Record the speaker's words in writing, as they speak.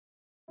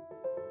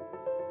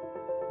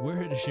We're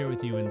here to share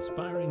with you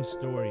inspiring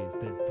stories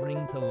that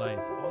bring to life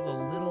all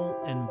the little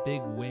and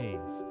big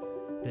ways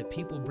that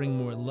people bring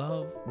more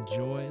love,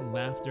 joy,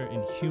 laughter,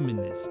 and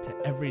humanness to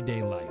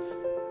everyday life.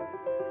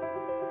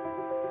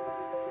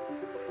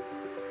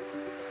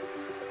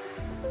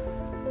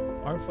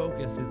 Our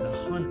focus is the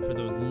hunt for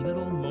those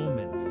little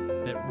moments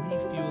that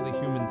refuel the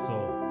human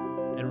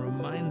soul and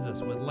reminds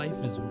us what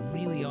life is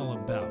really all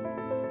about.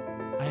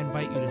 I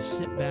invite you to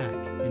sit back,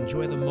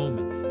 enjoy the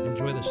moments,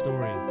 enjoy the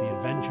stories, the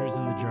adventures,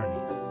 and the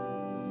journeys.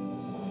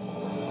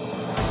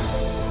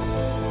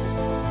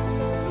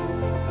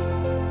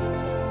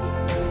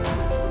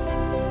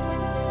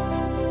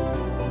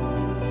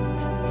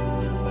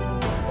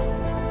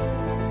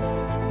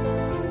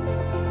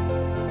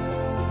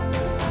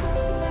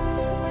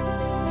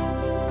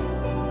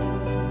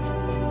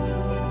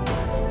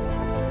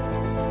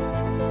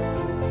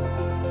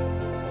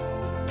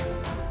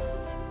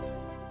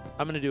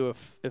 I'm going to do an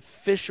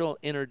official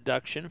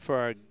introduction for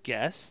our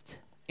guest,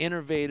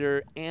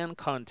 innovator, and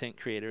content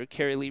creator.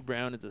 Kerrie Lee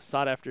Brown is a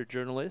sought-after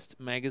journalist,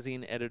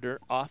 magazine editor,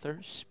 author,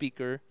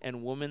 speaker,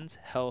 and women's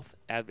health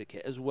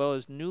advocate, as well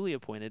as newly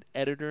appointed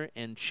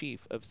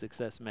editor-in-chief of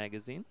Success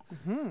Magazine.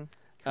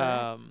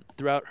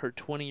 Throughout her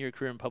 20-year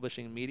career in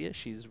publishing and media,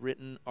 she's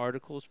written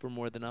articles for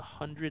more than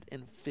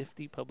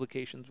 150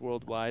 publications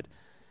worldwide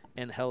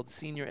and held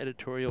senior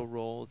editorial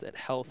roles at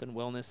Health and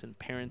Wellness and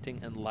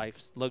Parenting and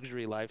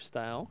Luxury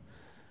Lifestyle.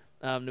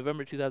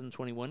 November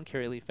 2021,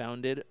 Kerrie Lee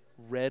founded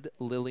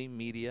RedLily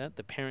Media,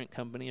 the parent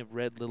company of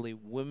RedLily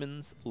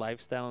Women's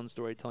Lifestyle and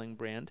Storytelling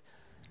brand.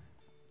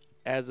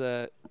 As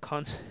a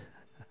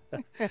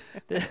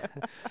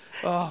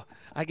oh,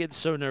 I get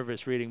so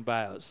nervous reading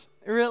bios.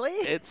 Really?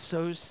 It's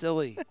so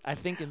silly. I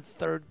think in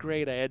third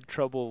grade I had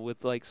trouble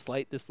with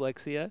slight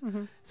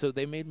dyslexia. So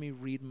they made me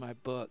read my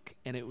book,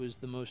 and it was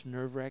the most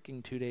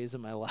nerve-wracking 2 days of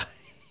my life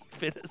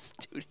in a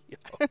studio.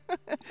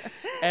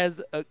 As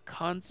a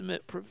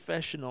consummate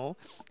professional,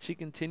 she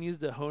continues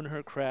to hone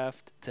her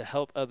craft to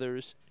help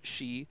others.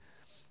 She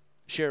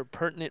share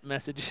pertinent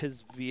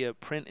messages via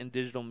print and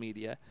digital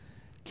media.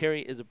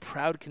 Kerrie is a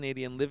proud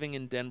Canadian living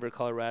in Denver,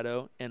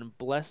 Colorado, and a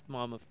blessed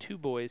mom of 2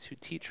 boys who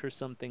teach her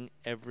something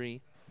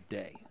every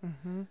day.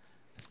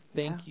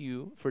 Thank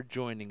you for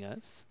joining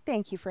us.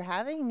 Thank you for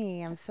having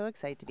me. I'm so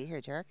excited to be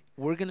here, Jarek.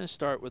 We're going to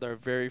start with our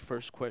very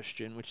first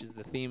question, which is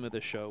the theme of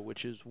the show,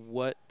 which is,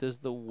 what does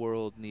the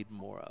world need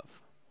more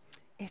of?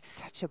 It's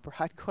such a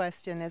broad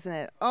question, isn't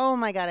it? Oh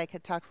my God, I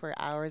could talk for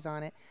hours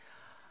on it.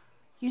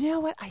 You know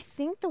what? I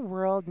think the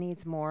world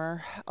needs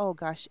more,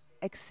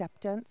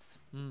 acceptance.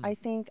 I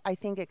think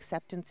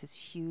acceptance is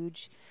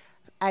huge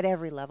at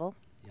every level.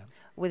 Yeah.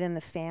 Within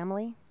the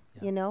family.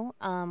 Yeah.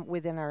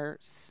 Within our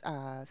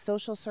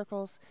social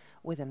circles,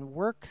 within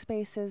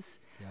workspaces,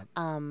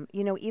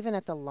 even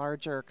at the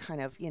larger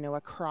kind of,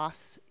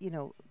 across,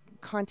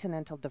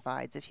 continental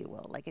divides, if you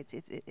will. Like it's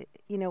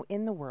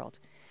in the world,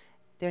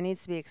 there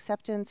needs to be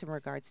acceptance in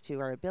regards to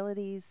our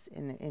abilities,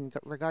 in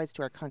regards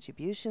to our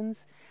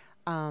contributions,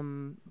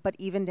 but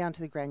even down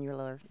to the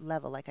granular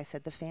level, like I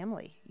said, the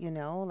family,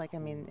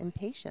 in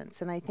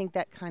patience. And I think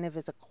that kind of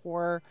is a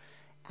core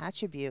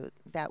attribute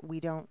that we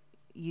don't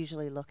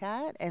usually look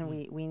at, and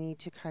we need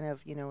to kind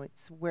of,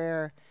 it's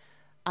where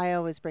I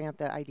always bring up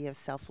the idea of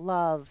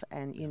self-love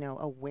and,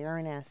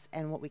 awareness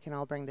and what we can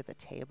all bring to the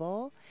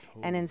table.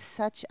 Totally. And in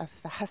such a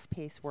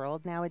fast-paced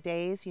world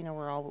nowadays,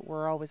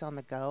 we're always on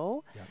the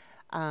go.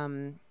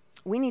 Yep.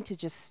 We need to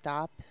just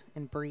stop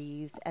and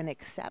breathe and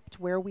accept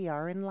where we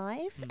are in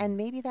life, and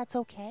maybe that's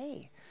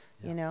okay.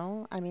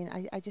 Yeah.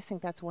 I just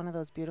think that's one of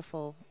those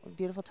beautiful,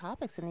 beautiful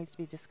topics that needs to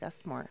be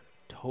discussed more.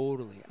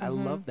 Totally. I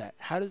love that.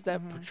 How does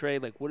that portray,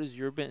 what has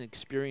your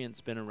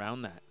experience been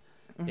around that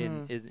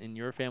in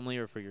your family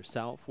or for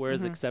yourself? Where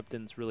has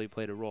acceptance really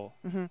played a role?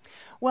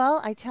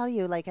 Well, I tell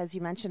you, as you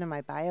mentioned in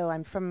my bio,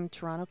 I'm from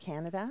Toronto,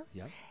 Canada.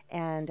 Yep.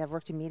 And I've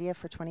worked in media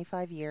for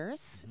 25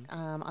 years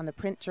on the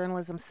print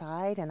journalism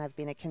side, and I've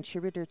been a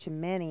contributor to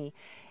many.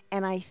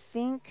 And I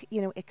think,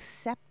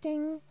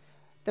 accepting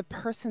the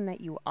person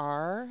that you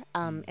are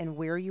and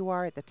where you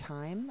are at the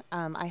time.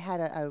 I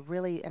had a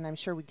really, and I'm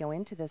sure we go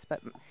into this,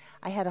 but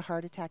I had a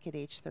heart attack at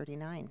age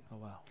 39. Oh,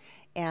 wow.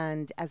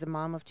 And as a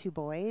mom of 2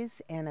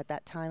 boys, and at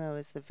that time I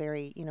was the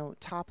very,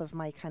 top of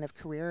my kind of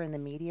career in the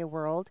media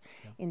world,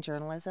 in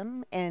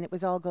journalism, and it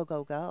was all go,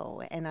 go,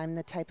 go. And I'm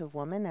the type of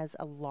woman, as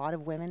a lot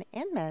of women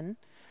and men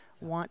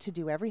want to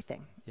do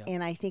everything. Yep.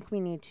 And I think we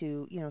need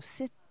to,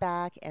 sit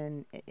back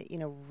and,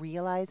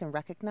 realize and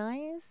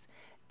recognize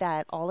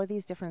that all of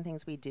these different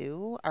things we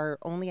do are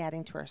only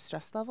adding to our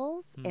stress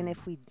levels. And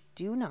if we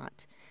do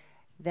not,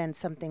 then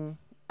something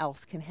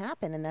else can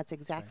happen. And that's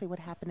exactly what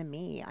happened to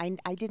me.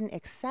 I didn't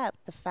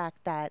accept the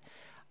fact that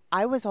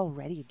I was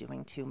already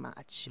doing too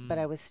much, but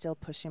I was still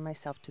pushing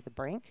myself to the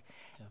brink.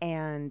 Yeah.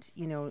 And,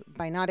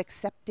 by not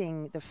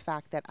accepting the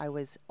fact that I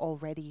was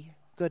already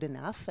good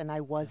enough and I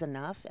was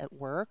enough at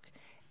work,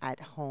 at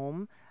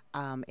home,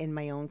 in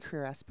my own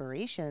career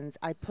aspirations,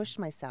 I pushed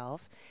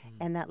myself,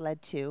 and that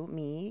led to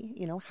me,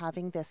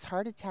 having this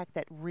heart attack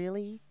that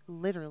really,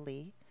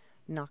 literally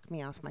knocked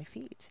me off my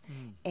feet.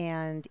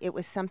 And it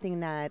was something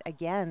that,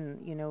 again,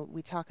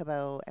 we talk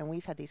about, and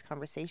we've had these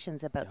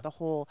conversations about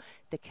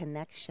the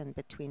connection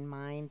between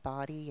mind,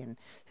 body, and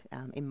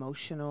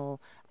emotional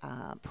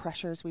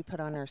pressures we put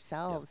on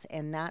ourselves.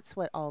 And that's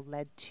what all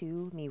led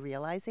to me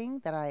realizing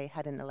that I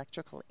had an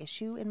electrical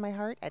issue in my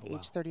heart at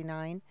age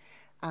 39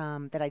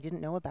 that I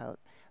didn't know about.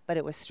 But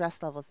it was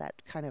stress levels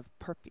that kind of,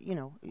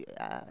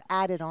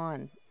 added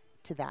on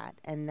to that.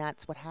 And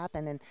that's what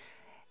happened. And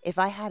if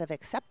I had have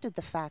accepted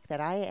the fact that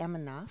I am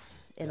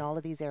enough in all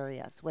of these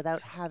areas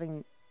without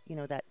having,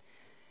 that,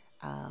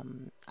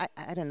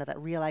 I don't know, that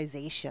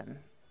realization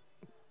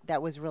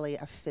that was really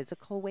a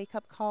physical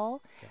wake-up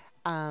call,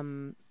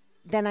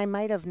 then I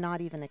might have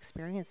not even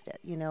experienced it,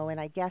 and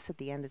I guess at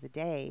the end of the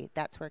day,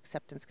 that's where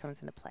acceptance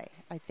comes into play.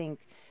 I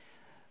think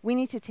we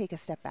need to take a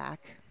step back,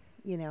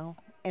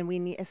 and we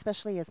need,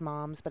 especially as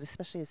moms, but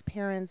especially as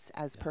parents,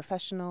 as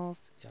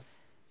professionals,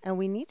 and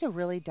we need to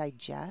really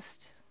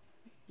digest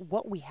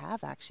what we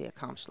have actually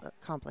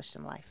accomplished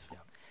in life.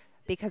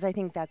 Because I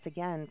think that's,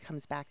 again,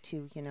 comes back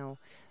to,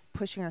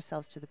 pushing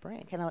ourselves to the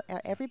brink. And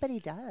everybody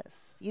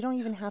does. You don't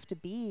even have to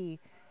be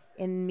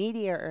in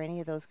media or any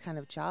of those kind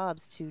of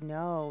jobs to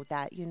know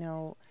that,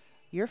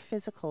 your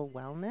physical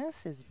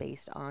wellness is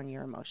based on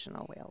your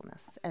emotional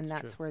wellness. And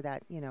that's where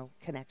that,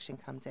 connection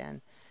comes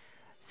in.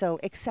 So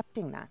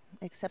accepting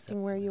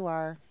where you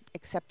are,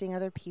 accepting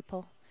other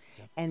people,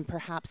 and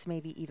perhaps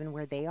maybe even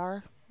where they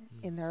are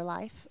in their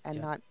life,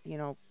 and not,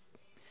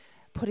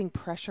 putting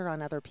pressure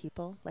on other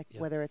people, like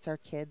whether it's our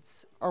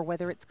kids or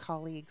whether it's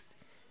colleagues,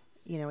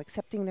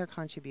 accepting their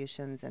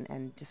contributions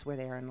and just where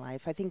they are in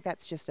life. I think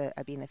that's just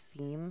been a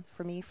theme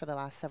for me for the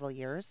last several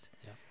years.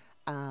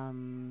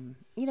 And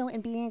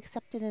being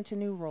accepted into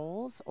new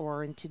roles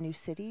or into new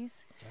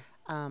cities,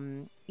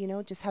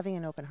 just having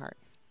an open heart.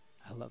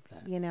 I love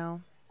that.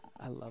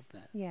 I love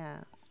that.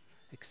 Yeah.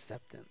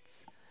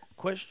 Acceptance.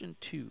 Question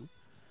 2,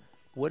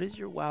 what is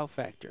your wow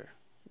factor?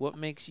 What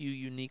makes you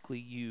uniquely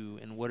you,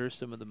 and what are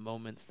some of the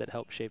moments that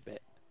help shape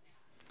it?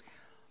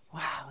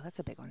 Wow, that's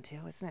a big one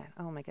too, isn't it?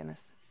 Oh my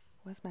goodness.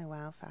 What's my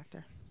wow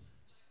factor?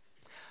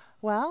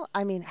 Well,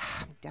 I mean,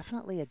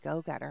 definitely a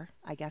go-getter.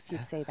 I guess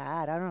you'd say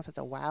that. I don't know if it's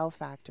a wow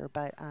factor,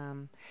 but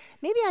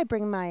maybe I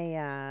bring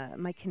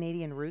my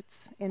Canadian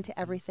roots into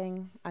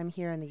everything. I'm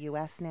here in the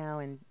U.S. now,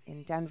 in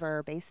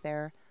Denver, based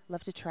there.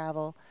 Love to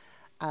travel.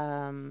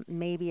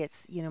 Maybe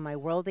it's, my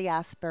worldly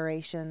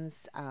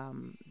aspirations.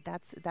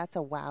 That's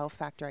a wow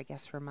factor, I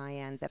guess, from my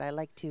end, that I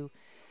like to,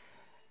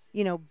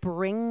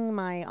 bring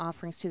my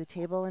offerings to the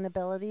table and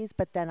abilities,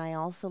 but then I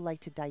also like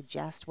to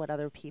digest what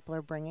other people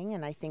are bringing.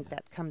 And I think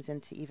that comes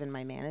into even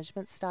my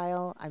management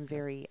style. I'm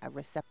very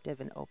receptive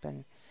and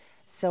open.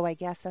 So I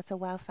guess that's a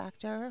wow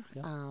factor.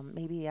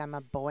 Maybe I'm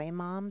a boy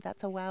mom.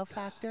 That's a wow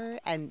factor.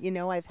 And,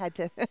 I've had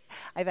to,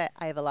 I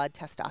have a lot of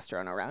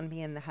testosterone around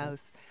me in the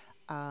house.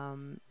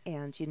 And,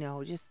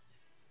 just,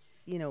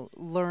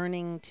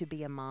 learning to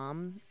be a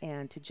mom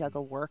and to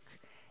juggle work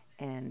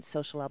and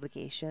social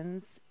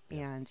obligations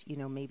and,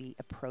 maybe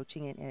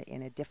approaching it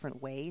in a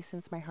different way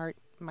since my heart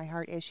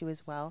issue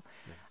as well.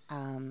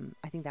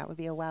 I think that would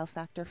be a wow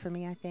factor for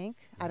me, I think.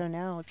 I don't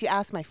know. If you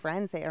ask my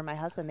friends, or my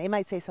husband, they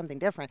might say something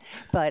different,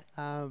 but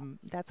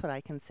that's what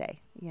I can say,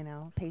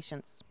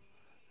 patience.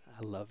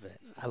 I love it.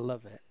 I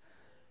love it.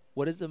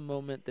 What is a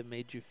moment that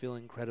made you feel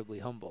incredibly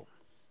humble?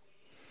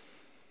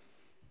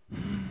 Let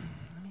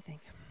me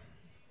think.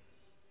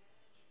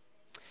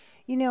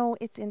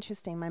 It's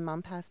interesting. My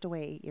mom passed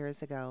away 8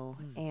 years ago,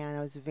 and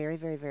I was very,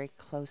 very, very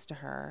close to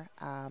her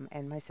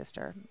and my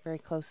sister, very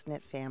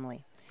close-knit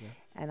family.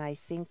 And I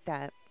think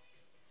that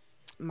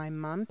my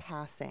mom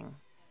passing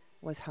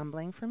was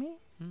humbling for me.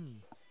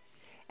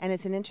 And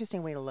it's an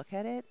interesting way to look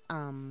at it.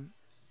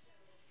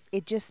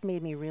 It just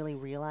made me really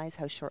realize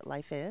how short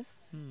life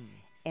is,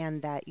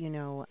 and that,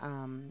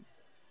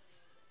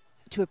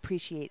 to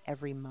appreciate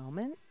every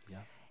moment.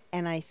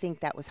 And I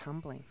think that was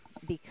humbling,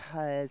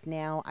 because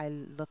now I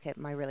look at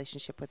my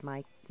relationship with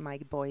my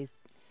boys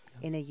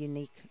in a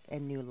unique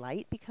and new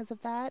light because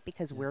of that,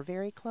 because we're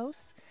very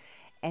close.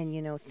 And,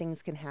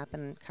 things can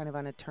happen kind of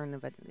on a turn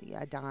of a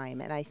dime.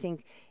 And I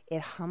think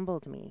it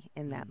humbled me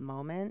in that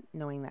moment,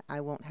 knowing that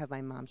I won't have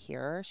my mom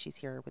here. She's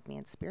here with me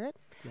in spirit,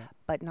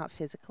 but not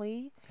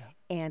physically.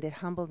 And it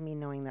humbled me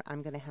knowing that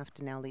I'm going to have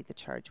to now lead the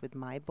charge with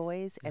my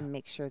boys and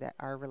make sure that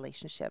our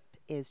relationship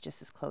is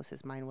just as close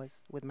as mine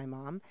was with my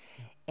mom.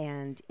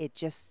 And it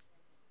just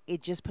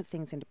put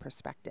things into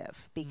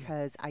perspective,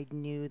 because I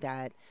knew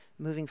that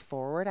moving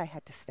forward, I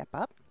had to step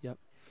up.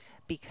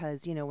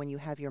 Because, when you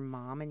have your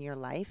mom in your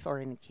life, or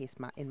in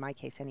my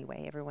case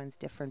anyway, everyone's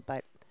different,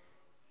 but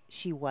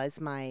she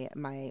was my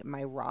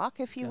rock,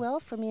 if you will,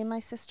 for me and my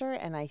sister.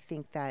 And I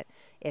think that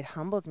it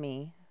humbled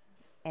me,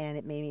 and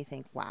it made me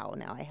think, wow,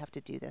 now I have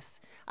to do this.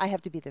 I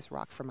have to be this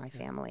rock for my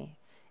family.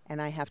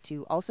 And I have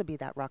to also be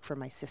that rock for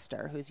my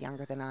sister, who's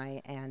younger than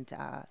I, and,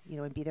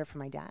 and be there for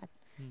my dad.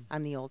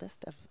 I'm the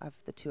oldest of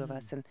the two of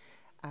us.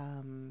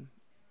 And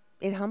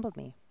it humbled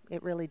me.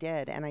 It really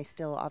did. And I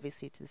still,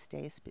 obviously, to this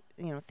day,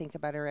 think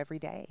about her every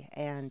day.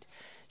 And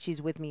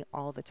she's with me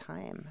all the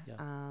time. Yeah.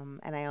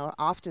 And I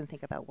often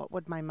think about what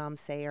would my mom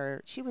say,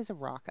 or she was a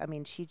rock. I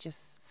mean, she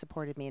just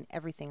supported me in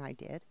everything I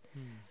did.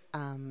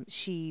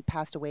 She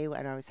passed away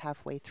when I was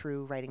halfway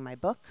through writing my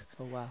book.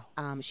 Oh,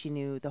 wow. She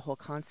knew the whole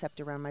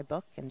concept around my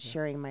book and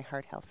sharing my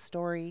heart health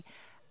story.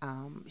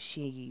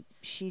 She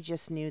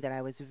just knew that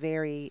I was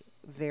very,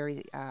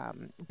 very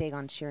big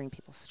on sharing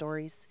people's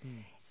stories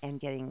and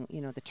getting,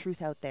 the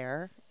truth out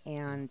there.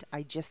 And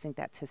I just think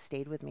that has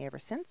stayed with me ever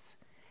since.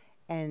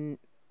 And,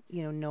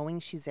 knowing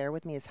she's there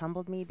with me has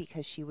humbled me,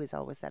 because she was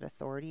always that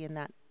authority in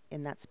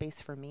that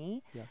space for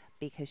me,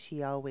 because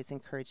she always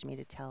encouraged me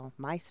to tell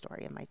my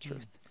story and my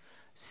truth.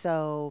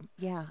 So,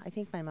 yeah, I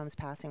think my mom's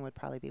passing would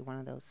probably be one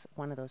of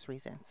those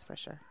reasons, for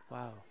sure.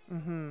 Wow.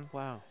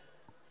 Wow.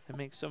 That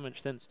makes so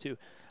much sense too.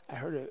 I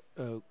heard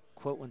a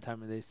quote one time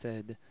where they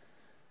said,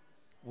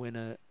 when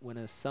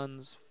a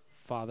son's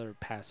father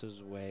passes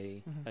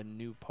away, a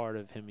new part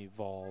of him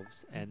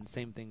evolves. And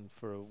same thing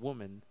for a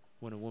woman.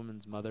 When a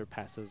woman's mother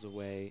passes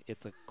away,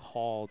 it's a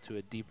call to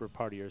a deeper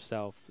part of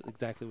yourself.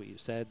 Exactly what you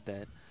said,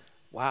 that,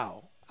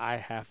 wow, I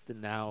have to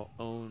now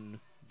own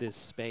this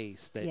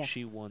space that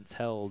she once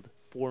held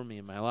for me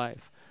in my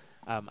life.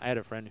 I had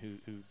a friend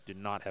who did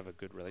not have a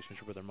good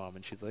relationship with her mom,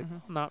 and she's like,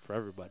 not for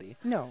everybody.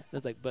 No. And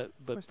it's like, but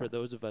for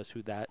those of us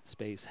who that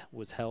space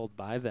was held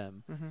by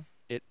them,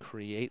 it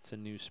creates a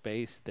new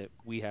space that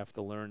we have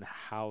to learn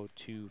how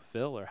to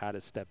fill, or how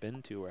to step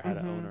into, or how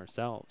to own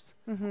ourselves.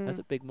 That's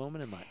a big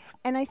moment in life.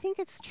 And I think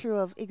it's true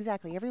of,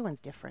 exactly,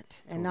 everyone's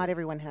different, and not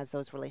everyone has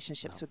those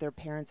relationships with their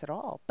parents at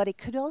all. But it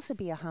could also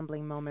be a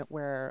humbling moment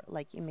where,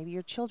 like, maybe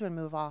your children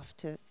move off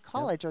to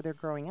college or they're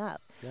growing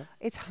up.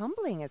 It's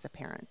humbling as a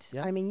parent.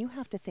 I mean, you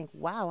have to think,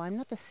 wow, I'm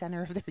not the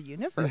center of their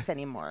universe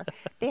anymore.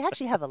 They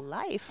actually have a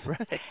life.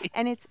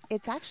 And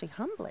it's actually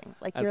humbling.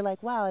 Like, you're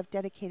like, wow, I've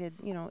dedicated,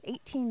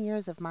 18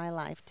 years of my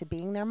life to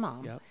being their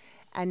mom.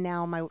 And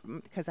now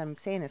because I'm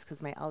saying this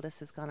because my eldest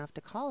has gone off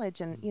to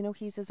college, and,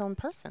 he's his own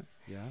person.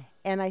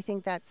 And I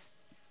think it's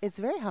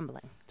very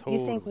humbling.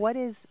 You think, what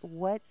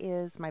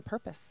is my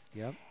purpose?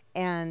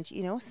 And,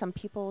 some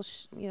people,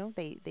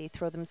 they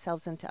throw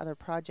themselves into other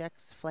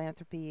projects,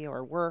 philanthropy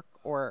or work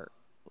or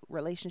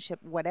relationship,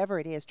 whatever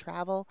it is,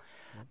 travel.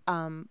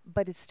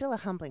 But it's still a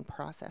humbling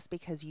process,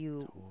 because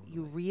you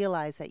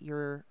realize that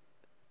your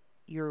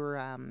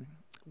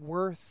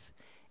worth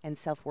and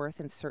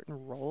self-worth in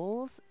certain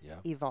roles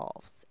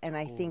evolves. And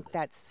I think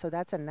that's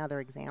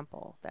another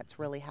example that's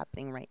really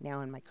happening right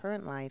now in my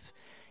current life,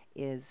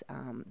 is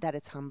that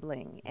it's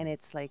humbling. And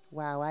it's like,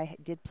 wow, I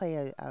did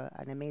play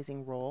an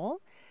amazing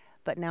role,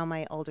 but now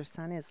my older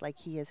son is like,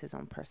 he is his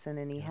own person,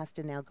 and he has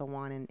to now go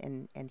on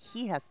and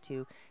he has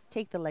to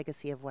take the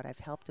legacy of what I've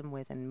helped him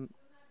with and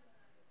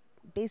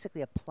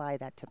basically apply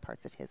that to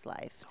parts of his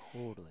life.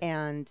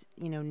 And,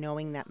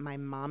 knowing that my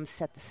mom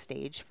set the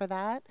stage for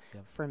that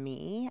for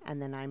me,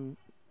 and then I'm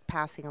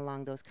passing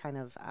along those kind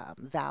of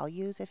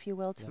values, if you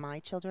will, to my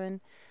children.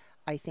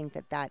 I think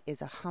that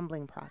is a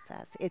humbling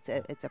process. It's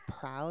a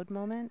proud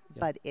moment,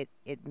 but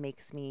it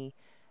makes me,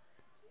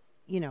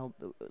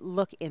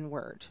 look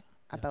inward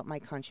about my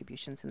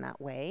contributions in that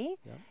way.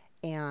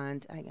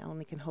 And I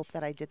only can hope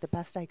that I did the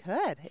best I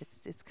could.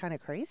 It's kind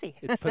of crazy.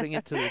 It's putting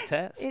it to the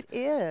test. It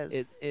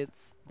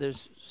is.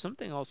 There's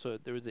something also.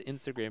 There was an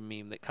Instagram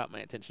meme that caught my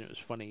attention. It was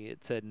funny.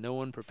 It said, "No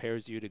one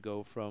prepares you to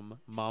go from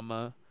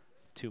mama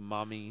to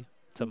mommy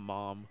to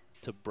mom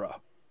to bruh."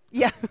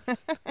 Yeah.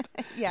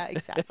 Yeah.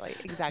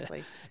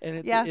 Exactly.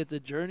 And it's a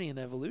journey and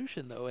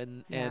evolution, though.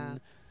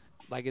 And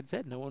like it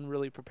said, no one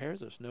really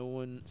prepares us. No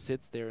one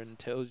sits there and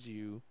tells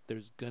you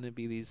there's going to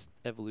be these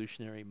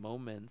evolutionary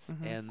moments,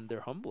 and they're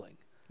humbling.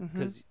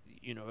 Because,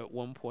 at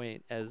one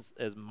point as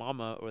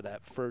mama, or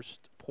that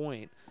first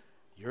point,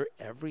 you're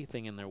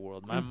everything in their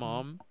world. My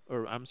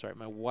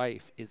my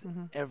wife is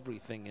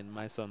everything in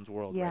my son's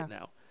world right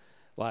now.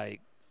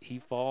 Like, he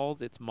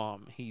falls, it's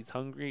mom. He's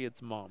hungry,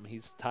 it's mom.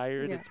 He's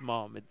tired, it's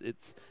mom.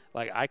 It's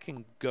like, I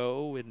can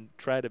go and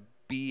try to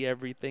be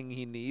everything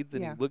he needs,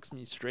 and he looks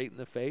me straight in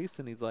the face,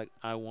 and he's like,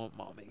 I want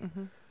mommy.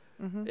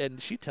 And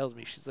she tells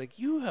me, she's like,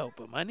 you help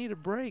him, I need a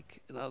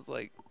break. And I was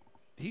like,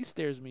 he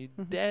stares me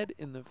dead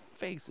in the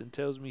face and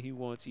tells me he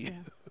wants you.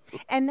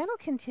 And that'll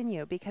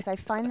continue, because I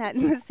find that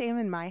the same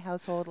in my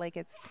household. Like,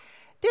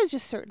 there's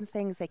just certain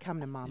things they come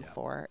to mom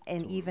for.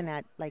 And even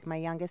at, like, my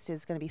youngest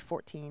is going to be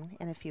 14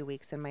 in a few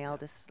weeks, and my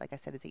eldest, like I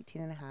said, is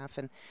 18 and a half.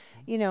 And,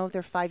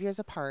 they're 5 years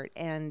apart,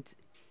 and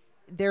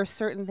there are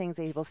certain things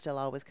they will still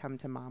always come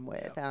to mom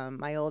with.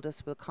 My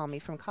oldest will call me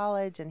from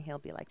college, and he'll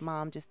be like,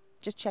 Mom, just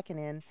checking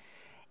in.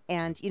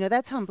 And,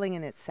 that's humbling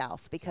in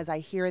itself, because I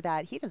hear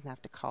that he doesn't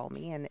have to call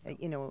me, and,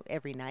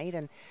 every night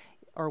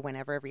or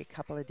whenever, every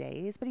couple of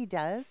days, but he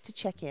does, to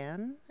check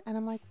in. And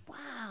I'm like,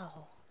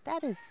 wow,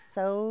 that is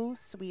so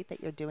sweet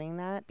that you're doing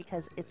that,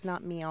 because it's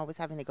not me always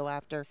having to go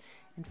after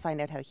and find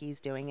out how he's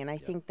doing. And I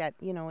think that,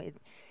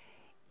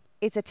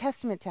 it's a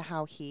testament to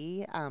how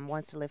he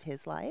wants to live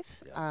his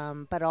life, Yeah.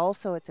 but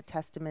also it's a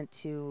testament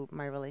to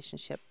my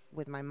relationship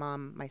with my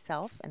mom,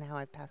 myself, and how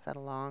I pass that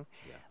along.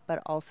 Yeah.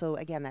 But also,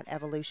 again, that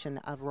evolution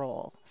of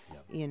role. Yeah.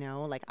 You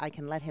know, like I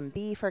can let him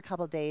be for a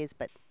couple of days,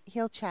 but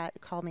he'll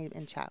call me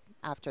and chat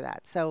after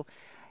that. So,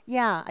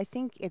 yeah, I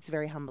think it's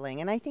very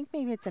humbling, and I think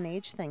maybe it's an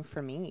age thing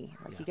for me.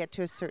 Like Yeah. you get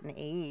to a certain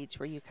age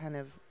where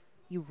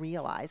you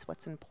realize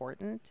what's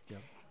important Yeah.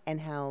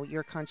 and how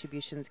your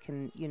contributions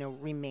can,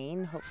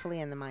 remain hopefully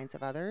in the minds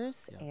of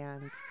others. Yeah.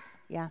 And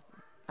yeah,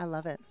 I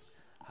love it.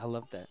 I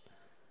love that.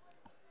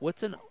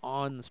 What's an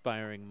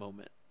awe-inspiring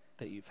moment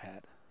that you've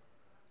had?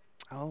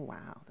 Oh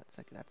wow, that's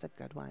a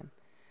good one.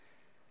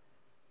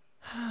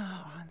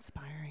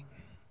 Awe-inspiring.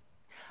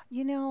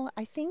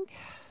 I think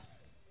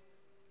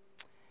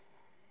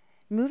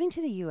moving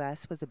to the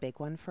U.S. was a big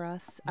one for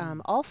us.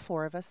 All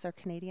four of us are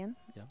Canadian.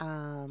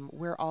 Yeah.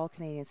 We're all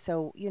Canadian.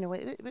 So,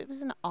 it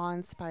was an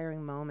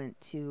awe-inspiring moment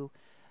to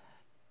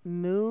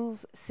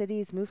move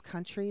cities, move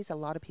countries. A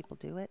lot of people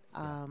do it.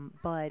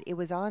 But it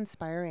was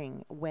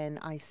awe-inspiring when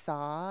I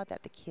saw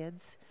that the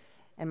kids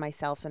and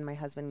myself and my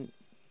husband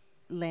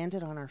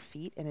landed on our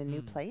feet in a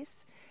new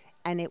place.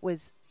 And it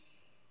was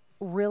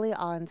really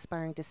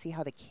awe-inspiring to see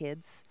how the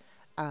kids,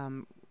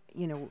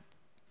 you know,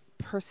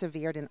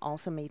 persevered and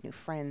also made new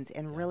friends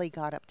and really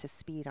got up to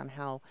speed on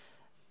how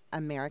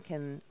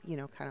American,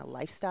 kind of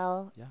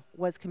lifestyle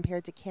was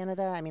compared to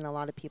Canada. I mean, a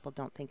lot of people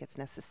don't think it's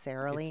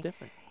necessarily. It's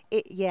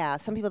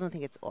different. Some people don't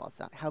think it's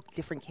not. How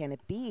different can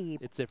it be?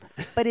 It's different.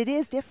 But it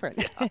is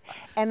different.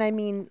 And I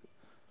mean,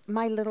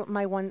 my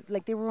one,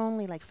 like they were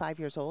only like 5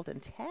 years old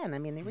and 10. I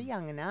mean, they were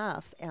young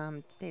enough.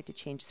 They had to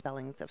change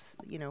spellings of,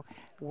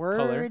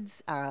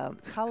 words,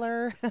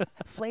 color,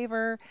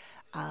 flavor,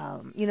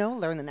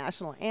 learn the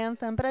national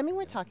anthem. But I mean,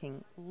 we're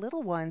talking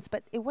little ones,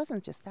 but it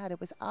wasn't just that. It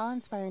was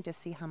awe-inspiring to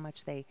see how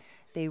much they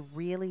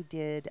really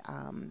did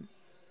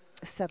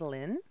settle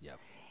in. Yep.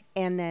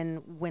 And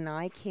then when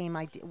I came,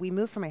 we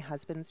moved for my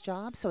husband's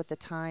job. So at the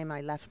time, I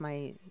left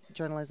my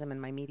journalism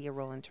and my media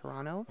role in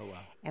Toronto. Oh, wow.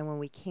 And when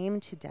we came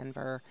to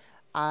Denver,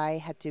 I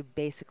had to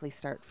basically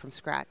start from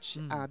scratch,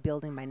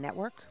 building my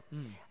network.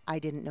 I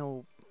didn't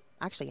know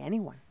actually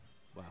anyone.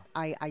 Wow.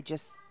 I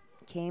just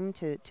came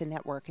to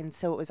network. And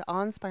so it was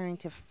awe-inspiring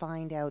to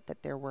find out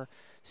that there were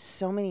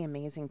so many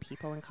amazing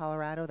people in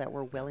Colorado that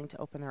were willing to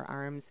open their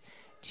arms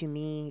to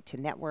me, to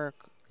network,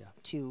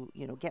 to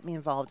get me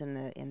involved in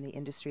the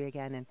industry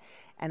again,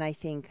 and I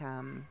think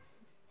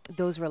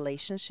those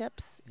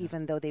relationships,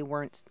 even though they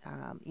weren't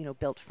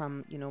built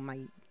from my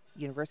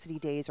university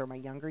days or my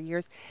younger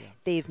years,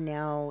 they've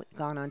now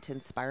gone on to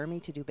inspire me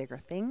to do bigger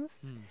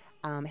things.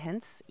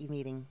 Hence,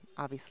 meeting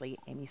obviously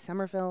Amy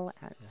Somerville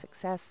at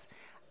Success.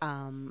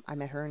 I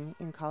met her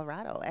in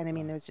Colorado, and I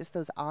mean, there's just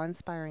those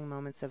awe-inspiring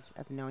moments of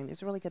knowing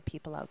there's really good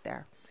people out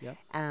there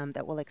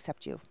that will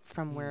accept you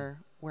from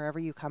wherever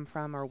you come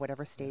from or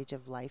whatever stage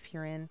of life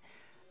you're in.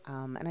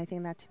 And I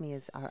think that to me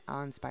is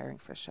awe-inspiring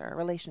for sure.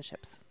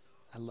 Relationships.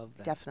 I love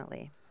that.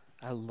 Definitely.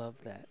 I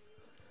love that.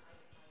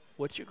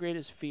 What's your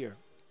greatest fear?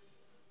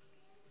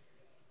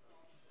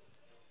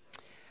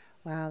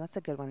 Wow, that's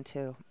a good one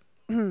too.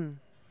 And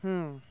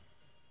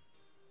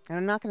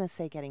I'm not going to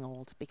say getting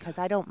old because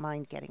I don't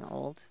mind getting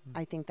old.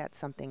 I think that's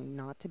something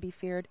not to be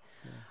feared.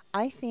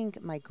 I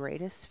think my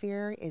greatest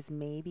fear is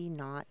maybe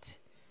not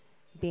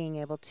being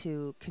able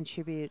to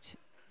contribute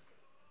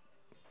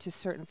to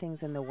certain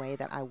things in the way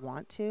that I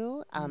want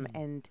to.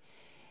 And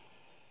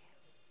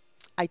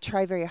I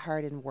try very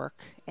hard in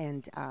work,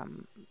 and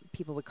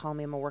people would call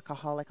me a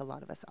workaholic. A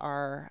lot of us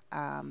are.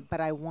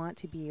 But I want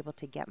to be able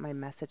to get my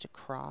message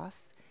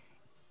across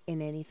in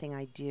anything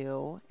I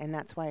do. And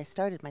that's why I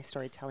started my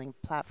storytelling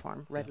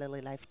platform,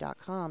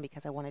 RedLilyLife.com,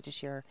 because I wanted to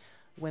share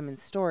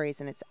women's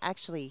stories. And it's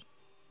actually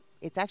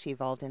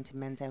evolved into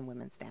men's and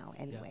women's now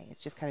anyway.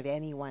 It's just kind of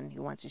anyone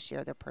who wants to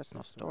share their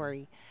personal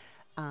story.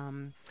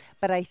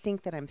 But I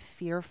think that I'm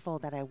fearful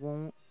that I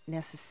won't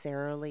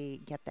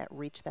necessarily get that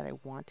reach that I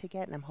want to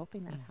get, and I'm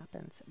hoping that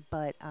happens.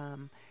 But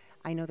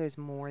I know there's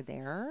more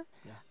there.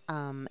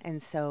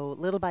 And so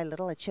little by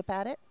little, I chip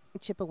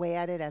away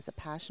at it as a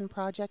passion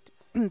project.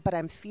 But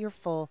I'm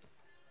fearful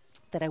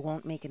that I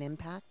won't make an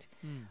impact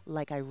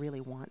like I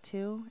really want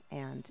to.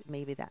 And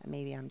maybe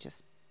I'm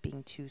just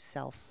being too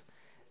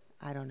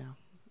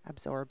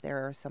absorbed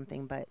there or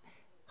something. But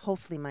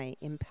hopefully my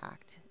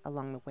impact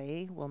along the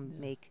way will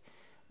make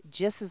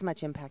just as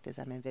much impact as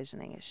I'm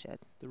envisioning it should.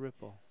 The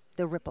ripple.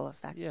 The ripple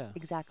effect. Yeah.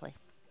 Exactly.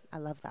 I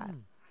love that.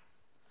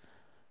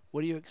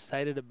 What are you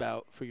excited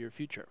about for your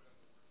future?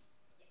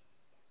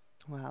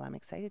 Well, I'm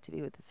excited to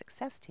be with the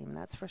Success team,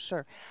 that's for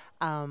sure.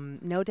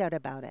 No doubt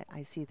about it.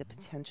 I see the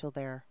potential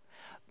there.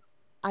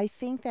 I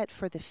think that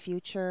for the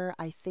future,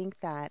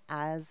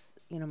 as,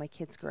 my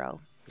kids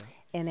grow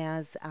and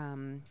as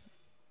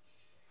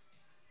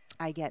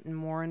I get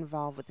more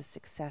involved with the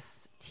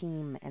Success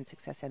team and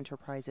Success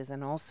Enterprises,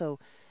 and also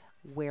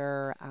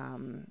where,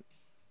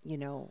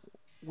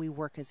 we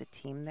work as a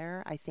team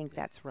there, I think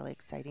that's really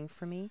exciting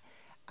for me.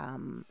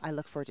 I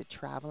look forward to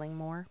traveling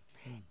more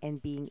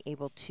and being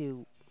able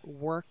to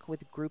work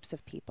with groups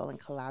of people and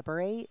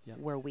collaborate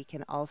where we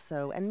can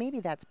also, and maybe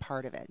that's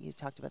part of it. You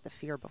talked about the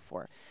fear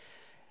before.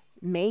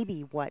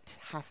 Maybe what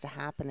has to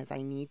happen is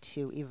I need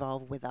to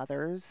evolve with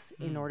others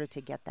in order to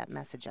get that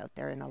message out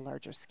there in a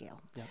larger scale.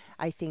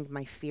 I think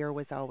my fear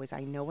was always,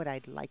 I know what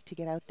I'd like to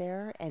get out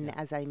there. And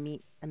as I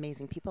meet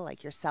amazing people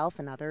like yourself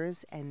and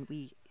others, and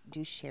we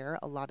do share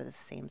a lot of the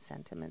same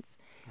sentiments,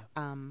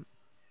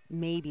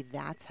 maybe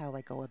that's how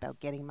I go about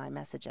getting my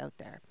message out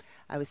there.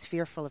 I was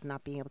fearful of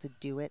not being able to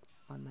do it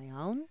on my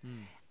own.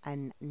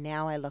 And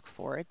now I look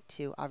forward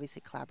to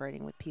obviously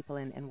collaborating with people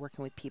and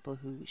working with people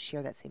who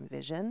share that same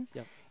vision.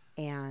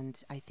 And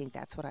I think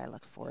that's what I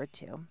look forward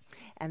to.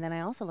 And then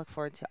I also look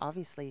forward to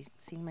obviously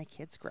seeing my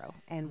kids grow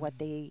and what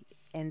they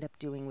end up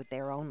doing with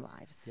their own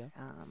lives.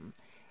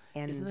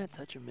 And isn't that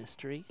such a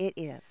mystery? It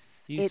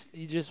is.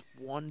 You just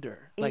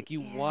wonder. Like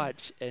you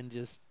watch and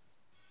just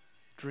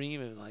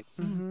dream and like,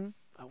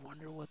 I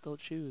wonder what they'll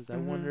choose. I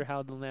wonder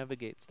how they'll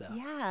navigate stuff.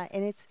 Yeah,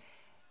 and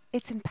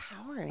it's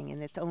empowering in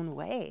its own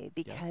way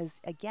because,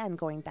 again,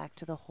 going back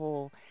to the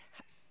whole,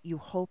 you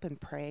hope and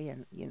pray,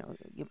 and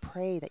you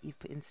pray that you've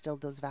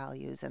instilled those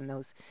values and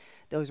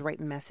those right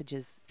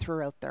messages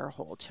throughout their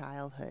whole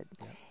childhood.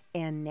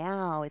 And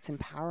now it's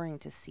empowering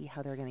to see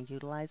how they're going to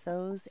utilize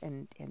those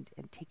and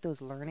take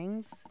those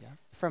learnings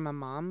from a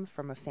mom,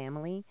 from a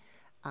family,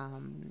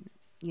 and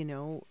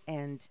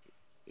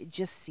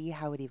just see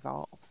how it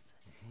evolves.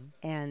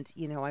 And,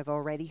 I've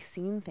already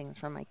seen things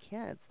from my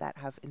kids that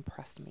have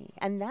impressed me.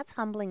 And that's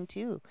humbling,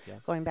 too,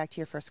 going back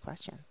to your first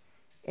question.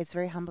 It's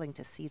very humbling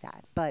to see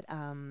that. But,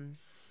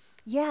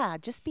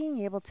 just being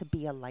able to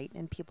be a light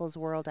in people's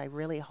world, I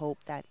really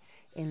hope that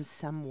in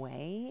some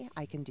way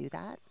I can do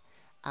that.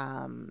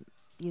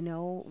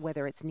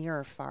 Whether it's near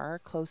or far,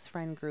 close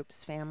friend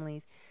groups,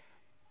 families,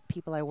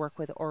 people I work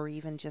with, or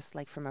even just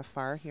like from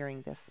afar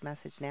hearing this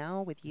message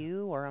now with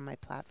you or on my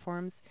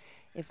platforms,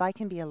 if I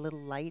can be a little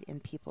light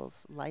in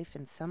people's life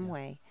in some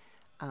way,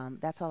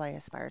 that's all I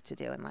aspire to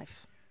do in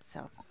life.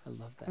 So I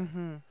love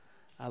that.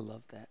 I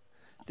love that.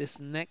 This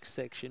next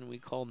section we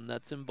call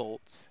nuts and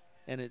bolts,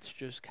 and it's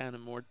just kind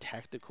of more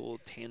tactical,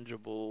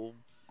 tangible,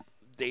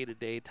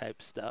 day-to-day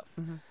type stuff.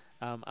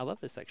 I love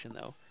this section,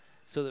 though.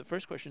 So the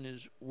first question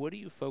is, what do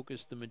you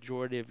focus the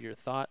majority of your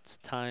thoughts,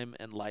 time,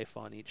 and life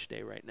on each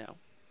day right now?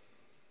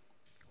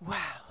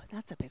 Wow,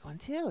 that's a big one,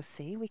 too.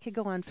 See, we could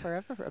go on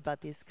forever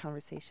about these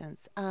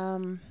conversations.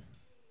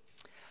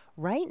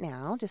 Right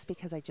now, just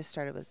because I just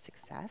started with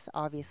success,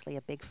 obviously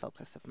a big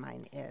focus of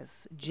mine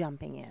is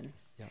jumping in.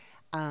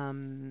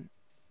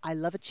 I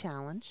love a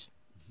challenge,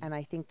 and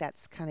I think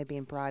that's kind of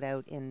being brought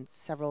out in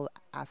several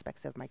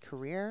aspects of my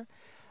career.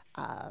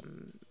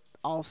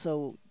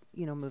 Also,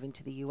 moving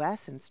to the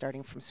U.S. and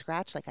starting from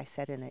scratch, like I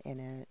said,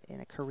 in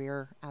a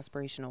career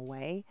aspirational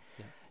way.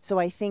 So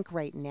I think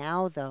right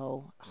now,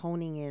 though,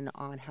 honing in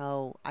on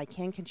how I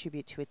can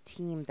contribute to a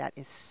team that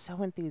is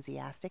so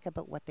enthusiastic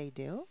about what they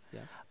do,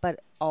 but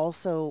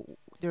also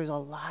there's a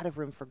lot of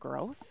room for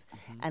growth,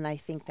 and I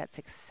think that's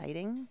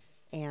exciting.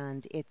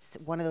 And it's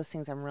one of those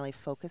things I'm really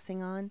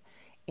focusing on,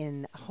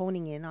 in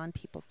honing in on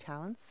people's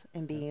talents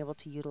and being able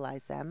to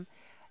utilize them.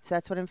 So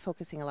that's what I'm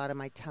focusing a lot of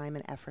my time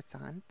and efforts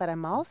on. But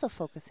I'm also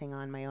focusing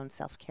on my own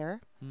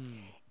self-care.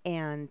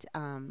 And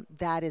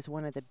that is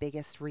one of the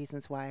biggest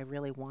reasons why I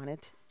really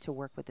wanted to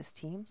work with this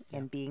team,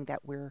 and being that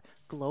we're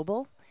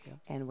global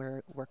and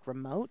we're work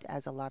remote,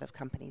 as a lot of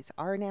companies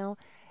are now.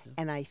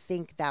 And I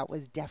think that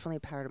was definitely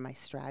part of my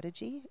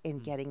strategy in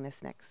getting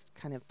this next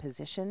kind of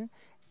position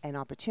and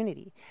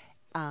opportunity,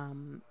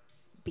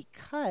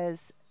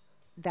 because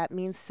that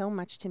means so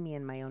much to me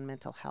in my own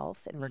mental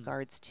health in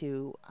regards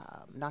to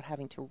not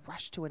having to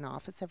rush to an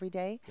office every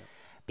day.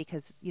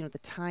 Because, the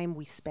time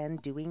we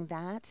spend doing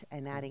that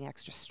and adding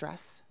extra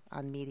stress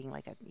on meeting,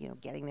 like,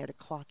 getting there to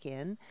clock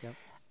in,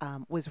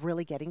 was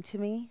really getting to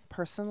me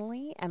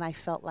personally. And I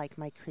felt like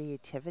my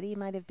creativity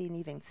might have been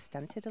even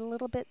stunted a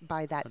little bit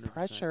by that 100%.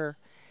 Pressure.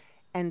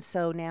 And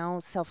so now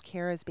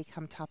self-care has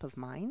become top of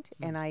mind.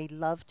 And I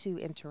love to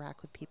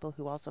interact with people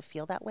who also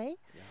feel that way.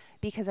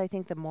 Because I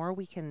think the more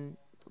we can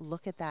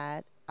look at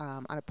that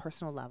on a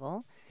personal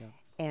level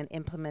and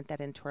implement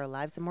that into our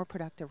lives, the more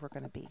productive we're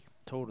going to be.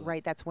 Totally.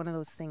 Right? That's one of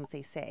those things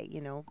they say,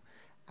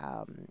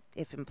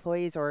 if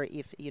employees or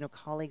if,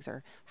 colleagues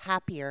are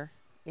happier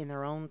in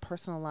their own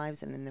personal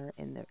lives and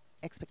in their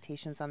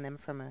expectations on them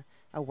from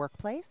a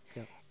workplace,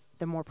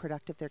 the more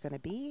productive they're going to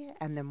be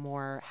and the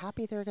more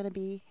happy they're going to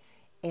be.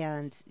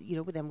 And,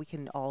 then we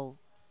can all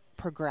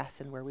progress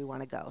in where we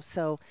want to go.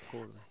 So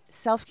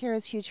self-care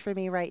is huge for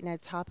me right now,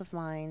 top of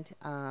mind,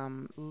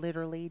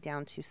 literally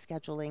down to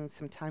scheduling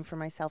some time for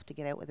myself to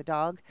get out with the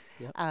dog,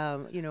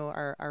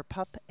 our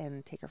pup,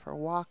 and take her for a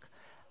walk,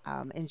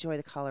 enjoy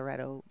the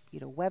Colorado,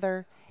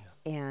 weather,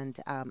 and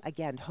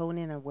again, hone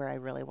in on where I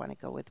really want to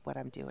go with what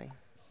I'm doing.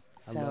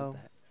 I love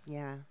that.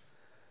 Yeah.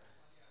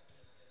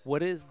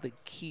 What is the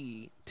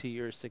key to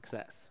your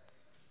success?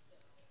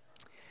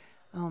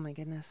 Oh my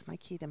goodness, my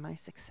key to my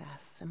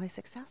success. Am I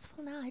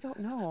successful now? I don't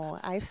know.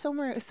 I have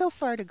so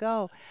far to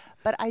go.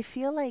 But I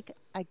feel like,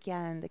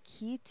 again, the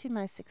key to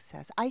my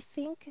success, I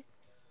think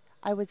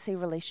I would say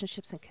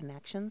relationships and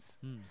connections.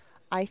 Mm.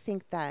 I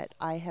think that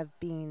I have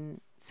been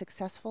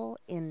successful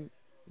in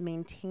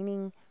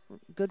maintaining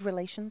good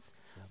relations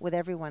with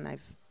everyone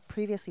I've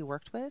previously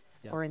worked with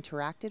or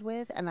interacted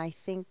with. And I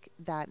think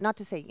that, not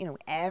to say,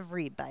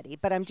 everybody,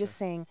 but I'm just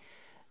saying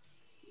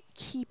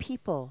key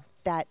people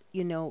that,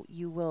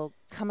 you will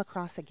come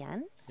across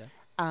again.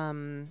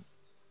 Yeah.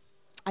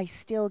 I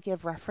still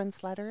give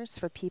reference letters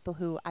for people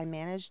who I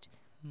managed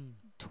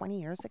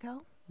 20 years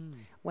ago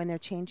when they're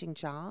changing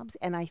jobs.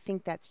 And I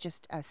think that's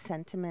just a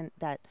sentiment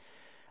that,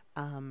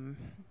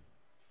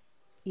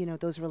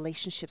 those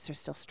relationships are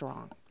still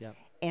strong. Yeah.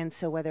 And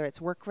so whether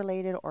it's work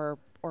related or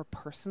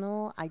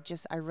personal,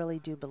 I really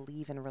do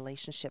believe in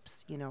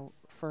relationships,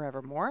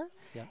 forevermore.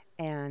 Yeah.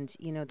 And,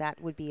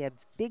 that would be a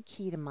big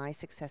key to my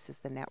success, is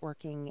the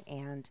networking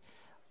and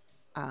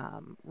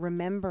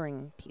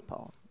remembering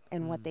people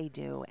and what they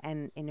do.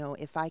 And,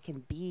 if I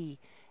can be,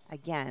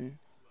 again,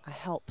 a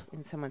help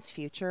in someone's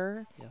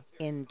future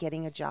in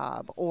getting a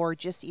job, or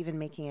just even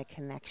making a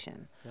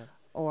connection,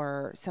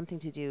 or something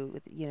to do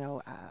with,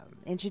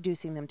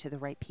 introducing them to the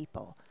right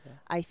people.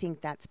 I think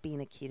that's been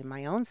a key to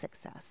my own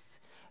success,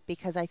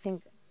 because I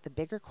think the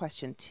bigger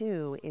question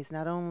too is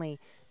not only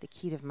the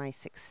key to my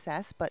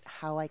success, but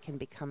how I can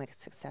become a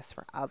success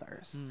for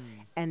others.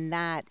 And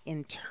that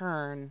in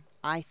turn,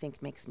 I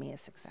think, makes me a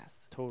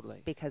success.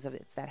 Totally. Because of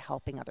it's that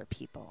helping other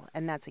people.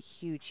 And that's a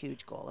huge,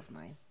 huge goal of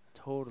mine.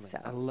 Totally. So.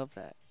 I love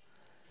that.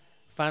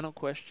 Final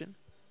question.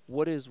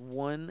 What is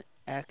one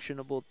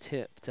actionable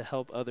tip to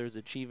help others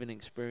achieve and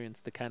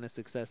experience the kind of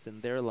success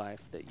in their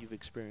life that you've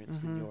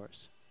experienced in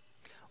yours?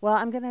 Well,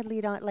 I'm going to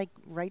lead on,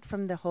 right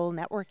from the whole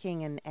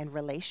networking and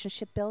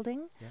relationship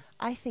building.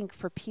 I think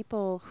for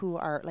people who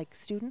are like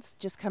students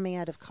just coming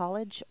out of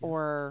college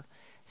or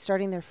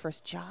starting their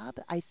first job,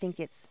 I think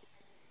it's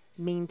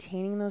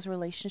maintaining those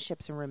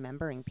relationships and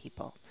remembering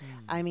people.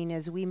 I mean,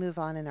 as we move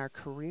on in our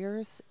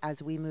careers,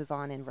 as we move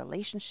on in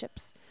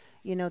relationships,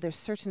 there's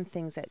certain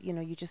things that,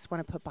 you just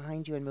want to put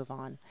behind you and move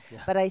on.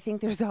 But I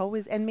think there's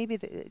always, and maybe,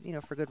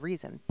 for good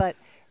reason, but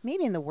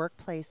maybe in the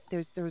workplace,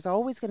 there's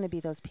always going to be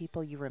those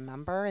people you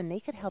remember, and they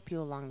could help you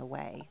along the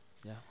way,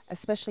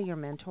 especially your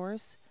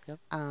mentors.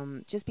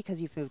 Just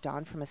because you've moved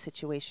on from a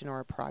situation or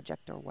a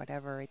project or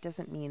whatever, it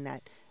doesn't mean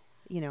that,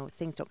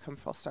 things don't come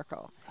full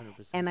circle.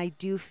 100%. And I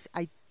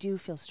do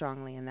feel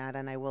strongly in that,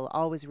 and I will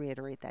always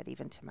reiterate that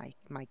even to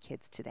my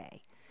kids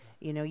today.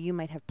 You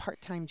might have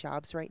part-time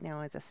jobs right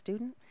now as a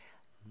student,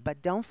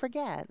 but don't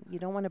forget, you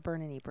don't want to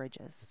burn any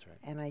bridges. That's right.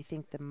 And I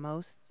think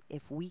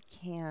if we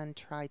can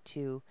try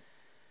to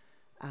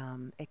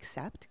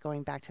accept,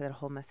 going back to that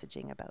whole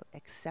messaging about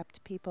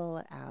accept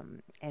people,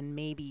 and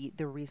maybe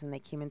the reason they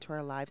came into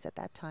our lives at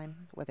that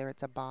time, whether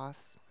it's a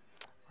boss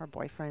or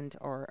boyfriend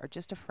or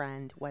just a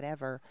friend,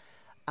 whatever,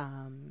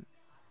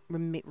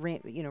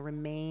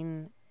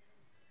 remain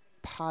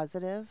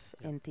positive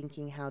in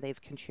thinking how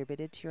they've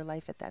contributed to your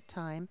life at that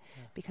time,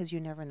 because you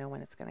never know when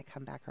it's going to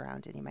come back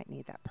around and you might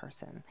need that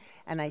person.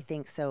 And I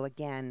think so,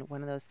 again,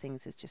 one of those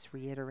things is just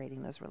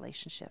reiterating those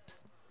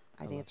relationships.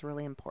 I think it's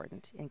really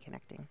important in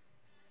connecting.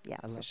 Yeah,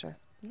 for sure.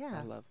 Yeah.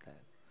 I love that.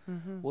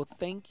 Well,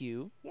 thank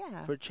you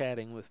for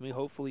chatting with me.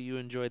 Hopefully you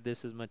enjoyed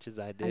this as much as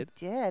I did. I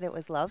did. It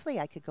was lovely.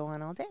 I could go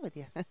on all day with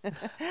you.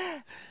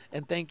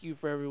 And thank you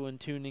for everyone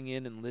tuning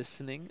in and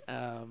listening.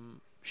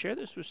 Share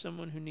this with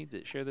someone who needs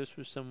it. Share this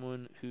with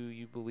someone who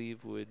you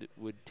believe would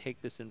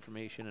take this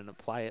information and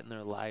apply it in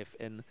their life,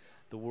 and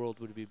the world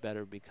would be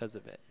better because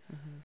of it.